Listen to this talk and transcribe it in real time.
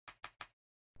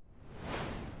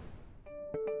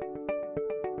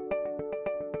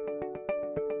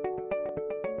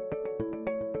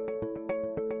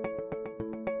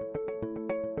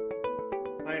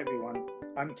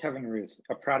I'm Kevin Ruth,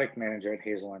 a product manager at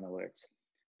Hazel Analytics.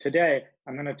 Today,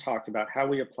 I'm going to talk about how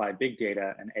we apply big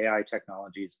data and AI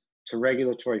technologies to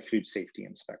regulatory food safety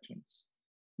inspections.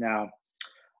 Now,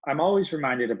 I'm always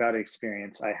reminded about an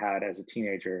experience I had as a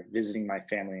teenager visiting my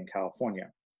family in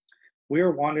California. We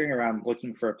were wandering around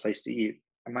looking for a place to eat,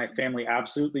 and my family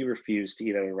absolutely refused to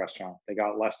eat at a restaurant that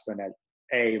got less than an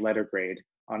A letter grade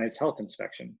on its health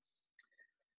inspection.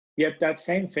 Yet that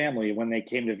same family, when they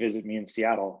came to visit me in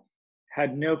Seattle,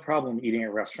 had no problem eating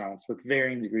at restaurants with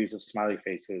varying degrees of smiley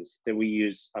faces that we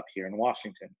use up here in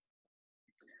Washington.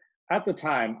 At the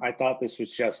time, I thought this was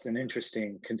just an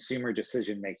interesting consumer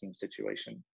decision-making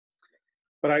situation.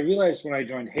 But I realized when I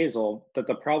joined Hazel that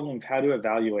the problem of how to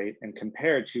evaluate and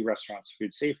compare two restaurants'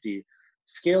 food safety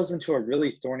scales into a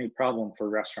really thorny problem for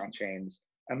restaurant chains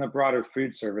and the broader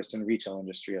food service and retail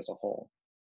industry as a whole.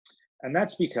 And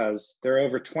that's because there are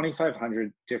over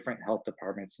 2,500 different health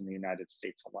departments in the United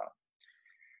States alone.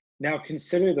 Now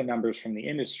consider the numbers from the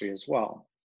industry as well.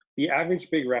 The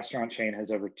average big restaurant chain has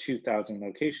over 2,000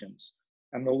 locations,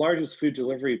 and the largest food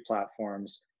delivery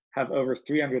platforms have over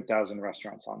 300,000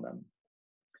 restaurants on them.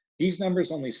 These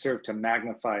numbers only serve to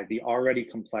magnify the already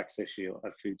complex issue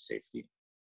of food safety.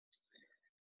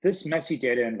 This messy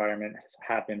data environment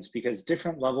happens because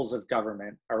different levels of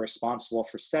government are responsible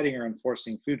for setting or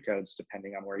enforcing food codes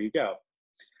depending on where you go.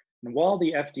 And while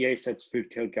the FDA sets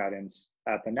food code guidance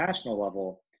at the national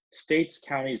level, states,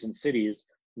 counties, and cities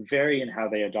vary in how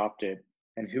they adopt it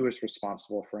and who is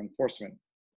responsible for enforcement.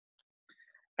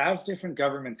 As different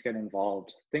governments get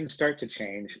involved, things start to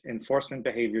change, enforcement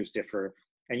behaviors differ,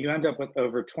 and you end up with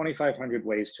over 2,500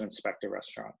 ways to inspect a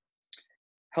restaurant.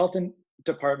 Health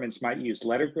departments might use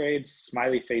letter grades,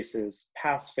 smiley faces,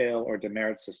 pass-fail, or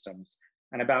demerit systems,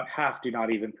 and about half do not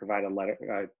even provide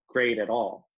a grade at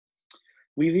all.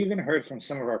 We've even heard from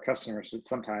some of our customers that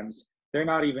sometimes they're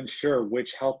not even sure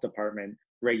which health department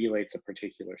regulates a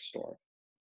particular store.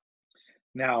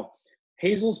 Now,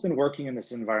 Hazel's been working in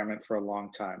this environment for a long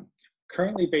time.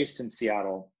 Currently based in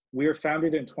Seattle, we were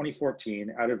founded in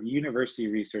 2014 out of university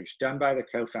research done by the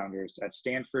co-founders at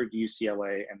Stanford,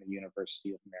 UCLA, and the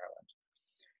University of Maryland.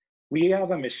 We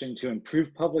have a mission to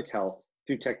improve public health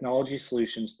through technology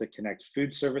solutions that connect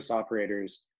food service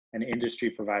operators and industry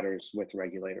providers with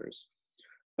regulators.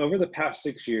 Over the past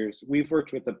 6 years, we've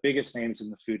worked with the biggest names in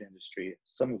the food industry,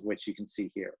 some of which you can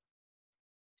see here.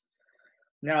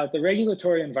 Now, the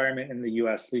regulatory environment in the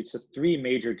US leads to three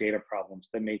major data problems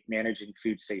that make managing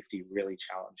food safety really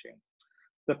challenging.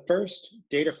 The first,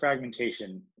 data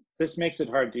fragmentation. This makes it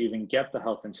hard to even get the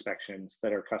health inspections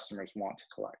that our customers want to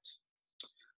collect.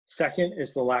 Second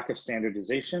is the lack of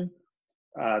standardization.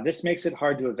 This makes it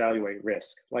hard to evaluate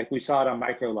risk, like we saw at a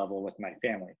micro level with my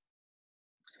family.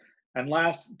 And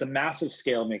last, the massive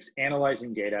scale makes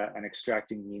analyzing data and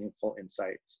extracting meaningful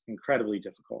insights incredibly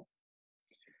difficult.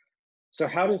 So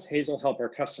how does Hazel help our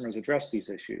customers address these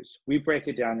issues? We break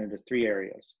it down into three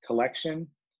areas: collection,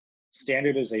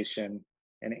 standardization,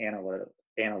 and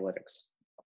analytics.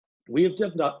 We have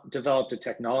developed a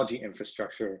technology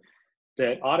infrastructure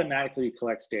that automatically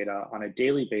collects data on a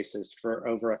daily basis for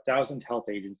over 1,000 health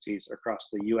agencies across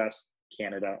the US,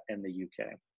 Canada, and the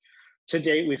UK. To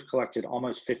date, we've collected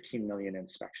almost 15 million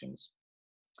inspections.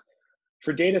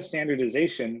 For data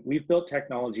standardization, we've built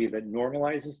technology that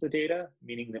normalizes the data,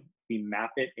 meaning that we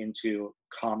map it into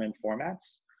common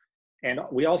formats. And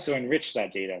we also enrich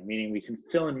that data, meaning we can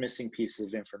fill in missing pieces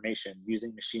of information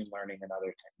using machine learning and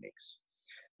other techniques.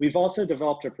 We've also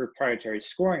developed a proprietary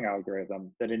scoring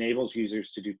algorithm that enables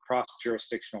users to do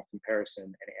cross-jurisdictional comparison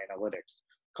and analytics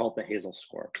called the Hazel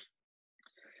score.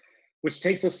 Which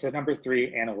takes us to number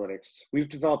three, analytics. We've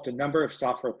developed a number of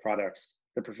software products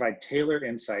that provide tailored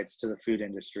insights to the food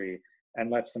industry and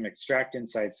lets them extract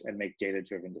insights and make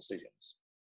data-driven decisions.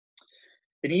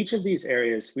 In each of these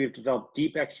areas, we've developed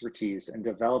deep expertise and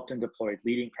developed and deployed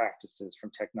leading practices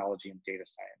from technology and data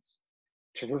science.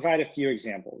 To provide a few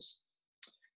examples,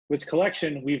 with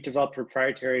collection, we've developed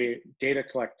proprietary data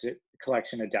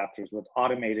collection adapters with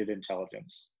automated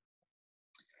intelligence.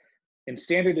 In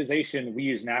standardization, we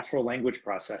use natural language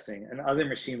processing and other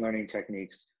machine learning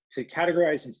techniques to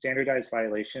categorize and standardize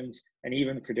violations and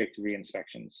even predict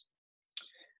re-inspections.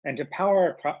 And to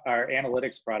power our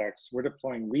analytics products, we're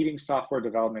deploying leading software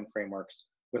development frameworks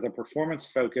with a performance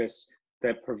focus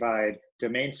that provide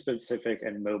domain-specific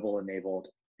and mobile-enabled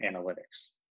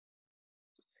analytics.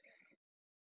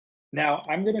 Now,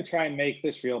 I'm going to try and make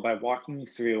this real by walking you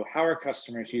through how our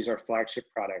customers use our flagship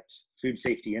product, Food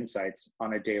Safety Insights,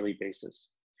 on a daily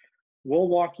basis. We'll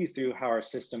walk you through how our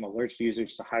system alerts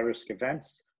users to high-risk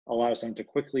events, allows them to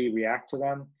quickly react to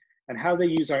them, and how they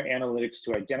use our analytics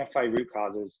to identify root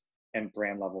causes and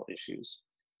brand level issues.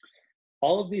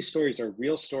 All of these stories are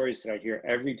real stories that I hear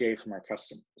every day from our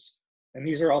customers. And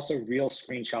these are also real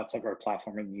screenshots of our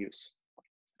platform in use.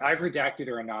 I've redacted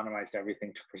or anonymized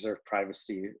everything to preserve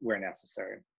privacy where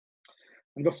necessary.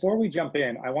 And before we jump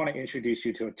in, I want to introduce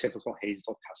you to a typical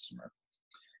Hazel customer.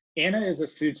 Anna is a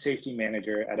food safety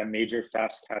manager at a major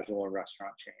fast casual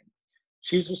restaurant chain.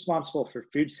 She's responsible for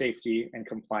food safety and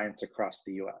compliance across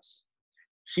the US.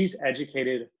 She's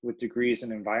educated with degrees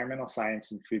in environmental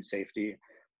science and food safety,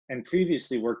 and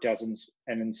previously worked as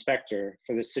an inspector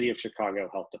for the City of Chicago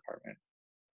Health Department.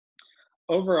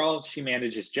 Overall, she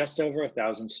manages just over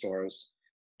 1,000 stores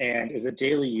and is a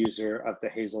daily user of the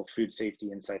Hazel Food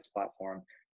Safety Insights platform,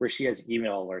 where she has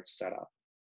email alerts set up.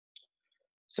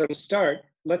 So to start,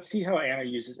 let's see how Anna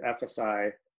uses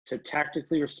FSI to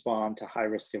tactically respond to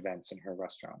high-risk events in her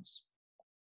restaurants.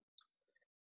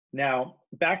 Now,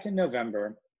 back in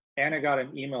November, Anna got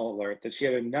an email alert that she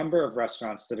had a number of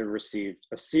restaurants that had received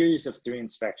a series of 3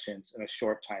 inspections in a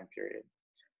short time period.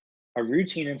 A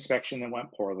routine inspection that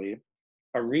went poorly,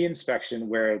 a re-inspection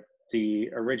where the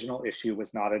original issue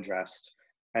was not addressed,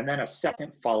 and then a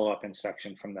second follow-up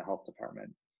inspection from the health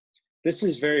department. This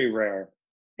is very rare,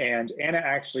 and Anna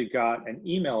actually got an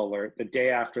email alert the day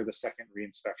after the second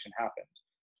re-inspection happened.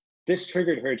 This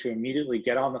triggered her to immediately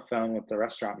get on the phone with the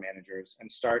restaurant managers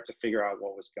and start to figure out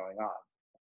what was going on.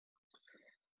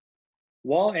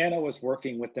 While Anna was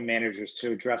working with the managers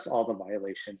to address all the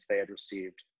violations they had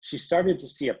received, she started to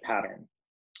see a pattern.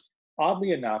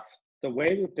 Oddly enough, the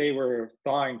way that they were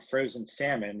thawing frozen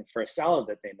salmon for a salad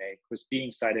that they make was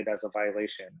being cited as a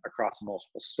violation across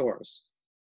multiple stores.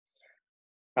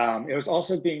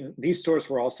 These stores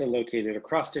were also located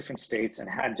across different states and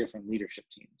had different leadership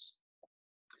teams.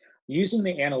 Using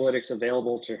the analytics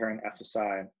available to her in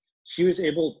FSI, she was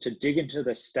able to dig into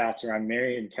the stats around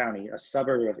Marion County, a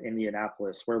suburb of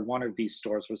Indianapolis, where one of these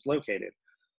stores was located.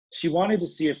 She wanted to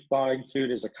see if thawing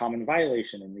food is a common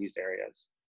violation in these areas.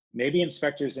 Maybe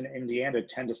inspectors in Indiana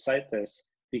tend to cite this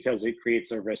because it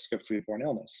creates a risk of foodborne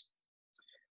illness.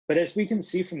 But as we can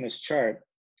see from this chart,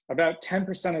 about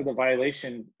 10% of the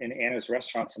violations in Anna's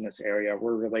restaurants in this area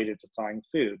were related to thawing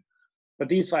food. But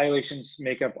these violations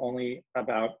make up only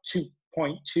about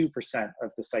 2.2%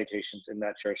 of the citations in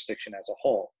that jurisdiction as a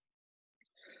whole.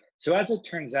 So as it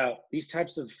turns out, these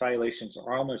types of violations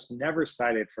are almost never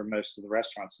cited for most of the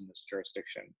restaurants in this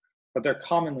jurisdiction, but they're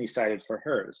commonly cited for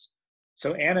hers.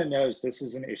 So Anna knows this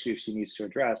is an issue she needs to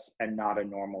address and not a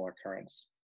normal occurrence.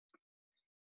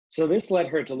 So this led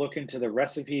her to look into the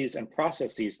recipes and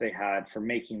processes they had for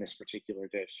making this particular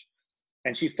dish.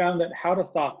 And she found that how to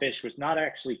thaw fish was not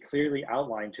actually clearly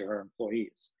outlined to her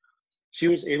employees. She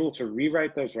was able to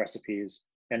rewrite those recipes,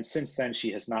 and since then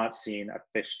she has not seen a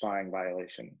fish thawing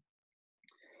violation.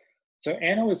 So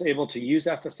Anna was able to use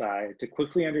FSI to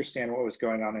quickly understand what was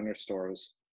going on in her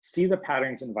stores, see the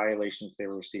patterns and violations they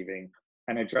were receiving,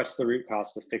 and address the root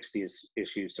cause to fix these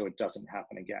issues so it doesn't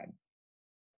happen again.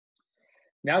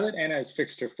 Now that Anna has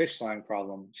fixed her fish thawing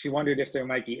problem, she wondered if there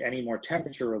might be any more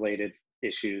temperature-related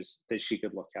issues that she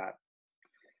could look at.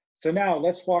 So now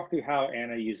let's walk through how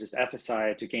Anna uses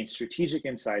FSI to gain strategic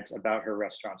insights about her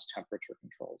restaurant's temperature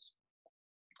controls.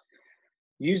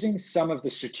 Using some of the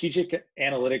strategic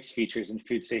analytics features in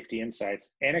Food Safety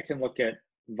Insights, Anna can look at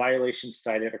violations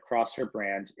cited across her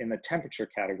brand in the temperature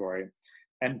category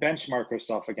and benchmark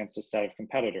herself against a set of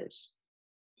competitors.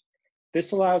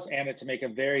 This allows Anna to make a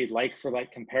very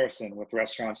like-for-like comparison with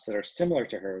restaurants that are similar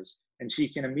to hers, and she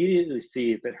can immediately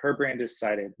see that her brand is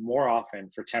cited more often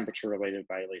for temperature-related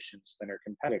violations than her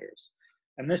competitors.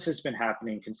 And this has been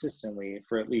happening consistently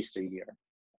for at least a year.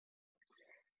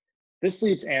 This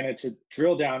leads Anna to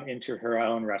drill down into her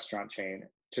own restaurant chain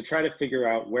to try to figure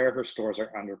out where her stores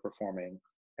are underperforming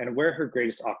and where her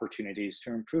greatest opportunities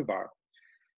to improve are.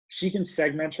 She can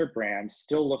segment her brand,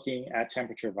 still looking at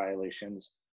temperature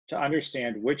violations, to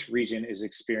understand which region is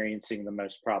experiencing the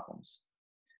most problems.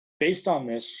 Based on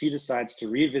this, she decides to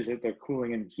revisit their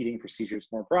cooling and heating procedures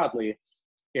more broadly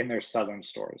in their southern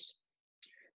stores.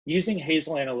 Using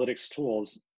Hazel Analytics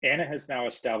tools, Anna has now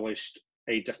established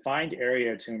a defined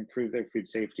area to improve their food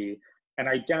safety and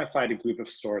identified a group of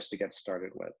stores to get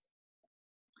started with.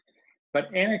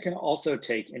 But Anna can also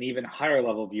take an even higher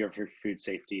level view of her food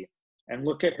safety and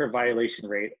look at her violation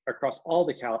rate across all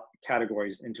the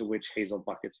categories into which Hazel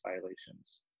buckets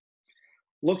violations.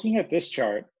 Looking at this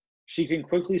chart, she can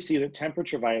quickly see that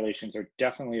temperature violations are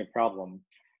definitely a problem,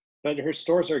 but her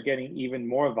stores are getting even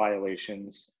more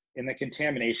violations in the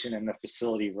contamination and the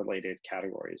facility-related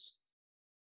categories.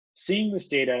 Seeing this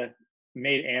data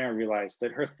made Anna realize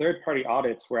that her third-party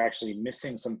audits were actually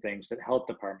missing some things that health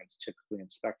departments typically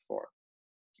inspect for.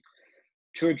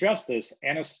 To address this,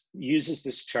 Anna uses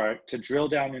this chart to drill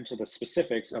down into the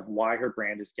specifics of why her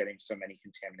brand is getting so many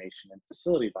contamination and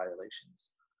facility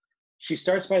violations. She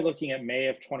starts by looking at May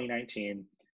of 2019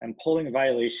 and pulling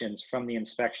violations from the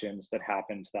inspections that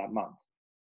happened that month.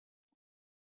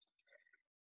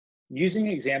 Using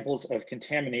examples of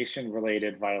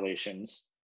contamination-related violations,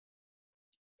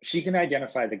 she can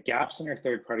identify the gaps in her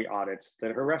third-party audits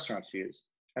that her restaurants use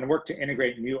and work to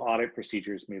integrate new audit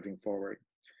procedures moving forward.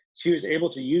 She was able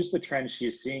to use the trends she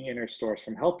is seeing in her stores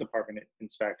from health department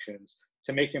inspections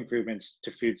to make improvements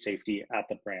to food safety at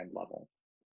the brand level.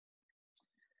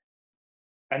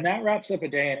 And that wraps up a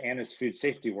day in Anna's food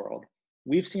safety world.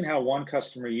 We've seen how one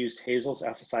customer used Hazel's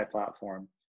FSI platform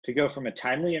to go from a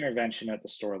timely intervention at the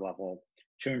store level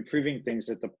to improving things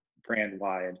at the brand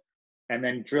wide, and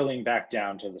then drilling back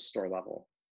down to the store level.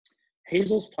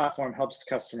 Hazel's platform helps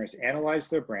customers analyze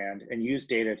their brand and use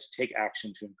data to take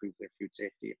action to improve their food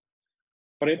safety.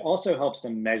 But it also helps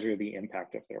them measure the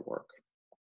impact of their work.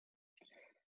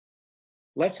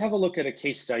 Let's have a look at a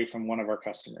case study from one of our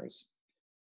customers.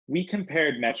 We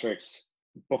compared metrics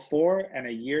before and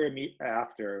a year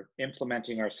after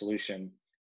implementing our solution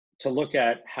to look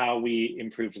at how we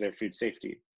improved their food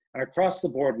safety. And across the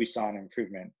board, we saw an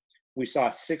improvement. We saw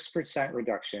a 6%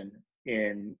 reduction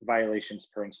in violations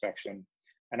per inspection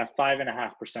and a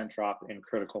 5.5% drop in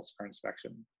criticals per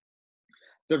inspection.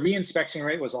 The re-inspection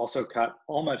rate was also cut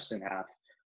almost in half,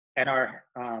 and our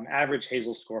average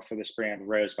Hazel score for this brand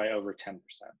rose by over 10%.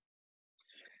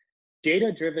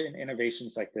 Data-driven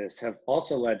innovations like this have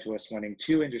also led to us winning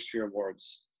 2 industry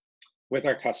awards with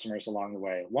our customers along the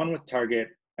way, one with Target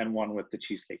and one with the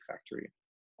Cheesecake Factory.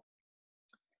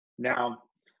 Now,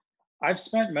 I've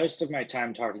spent most of my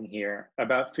time talking here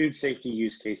about food safety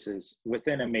use cases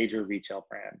within a major retail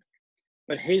brand,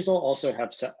 but Hazel also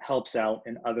helps out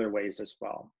in other ways as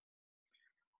well.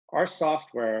 Our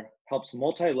software helps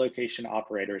multi-location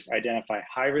operators identify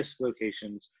high-risk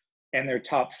locations and their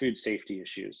top food safety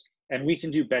issues, and we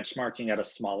can do benchmarking at a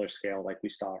smaller scale like we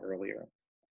saw earlier.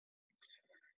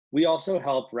 We also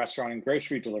help restaurant and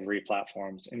grocery delivery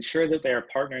platforms ensure that they are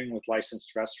partnering with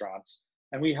licensed restaurants,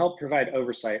 and we help provide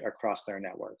oversight across their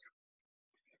network.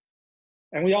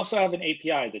 And we also have an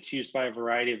API that's used by a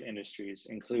variety of industries,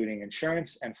 including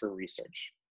insurance and for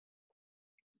research.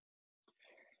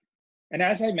 And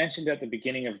as I mentioned at the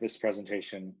beginning of this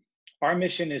presentation, our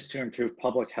mission is to improve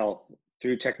public health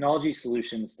through technology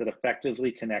solutions that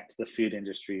effectively connect the food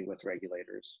industry with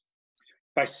regulators.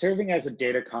 By serving as a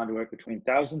data conduit between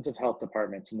thousands of health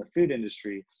departments in the food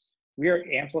industry, we are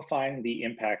amplifying the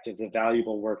impact of the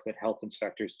valuable work that health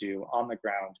inspectors do on the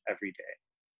ground every day.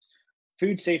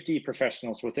 Food safety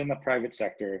professionals within the private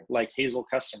sector, like Hazel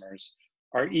customers,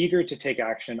 are eager to take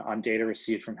action on data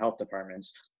received from health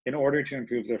departments in order to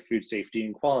improve their food safety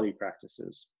and quality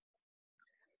practices.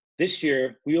 This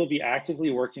year, we will be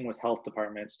actively working with health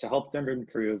departments to help them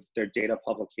improve their data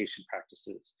publication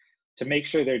practices, to make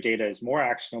sure their data is more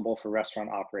actionable for restaurant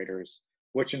operators,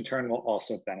 which in turn will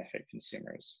also benefit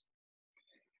consumers.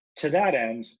 To that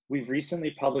end, we've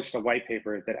recently published a white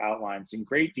paper that outlines in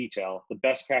great detail the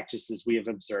best practices we have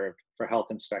observed for health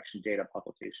inspection data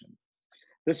publication.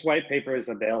 This white paper is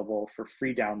available for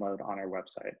free download on our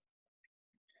website.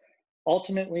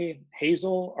 Ultimately,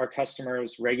 Hazel, our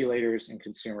customers, regulators, and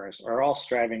consumers are all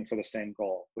striving for the same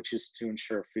goal, which is to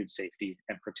ensure food safety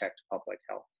and protect public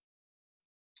health.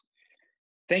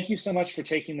 Thank you so much for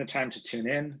taking the time to tune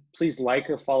in. Please like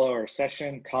or follow our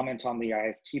session, comment on the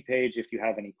IFT page if you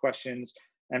have any questions,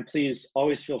 and please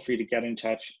always feel free to get in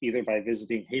touch either by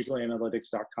visiting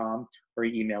hazelanalytics.com or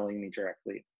emailing me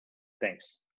directly.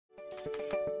 Thanks.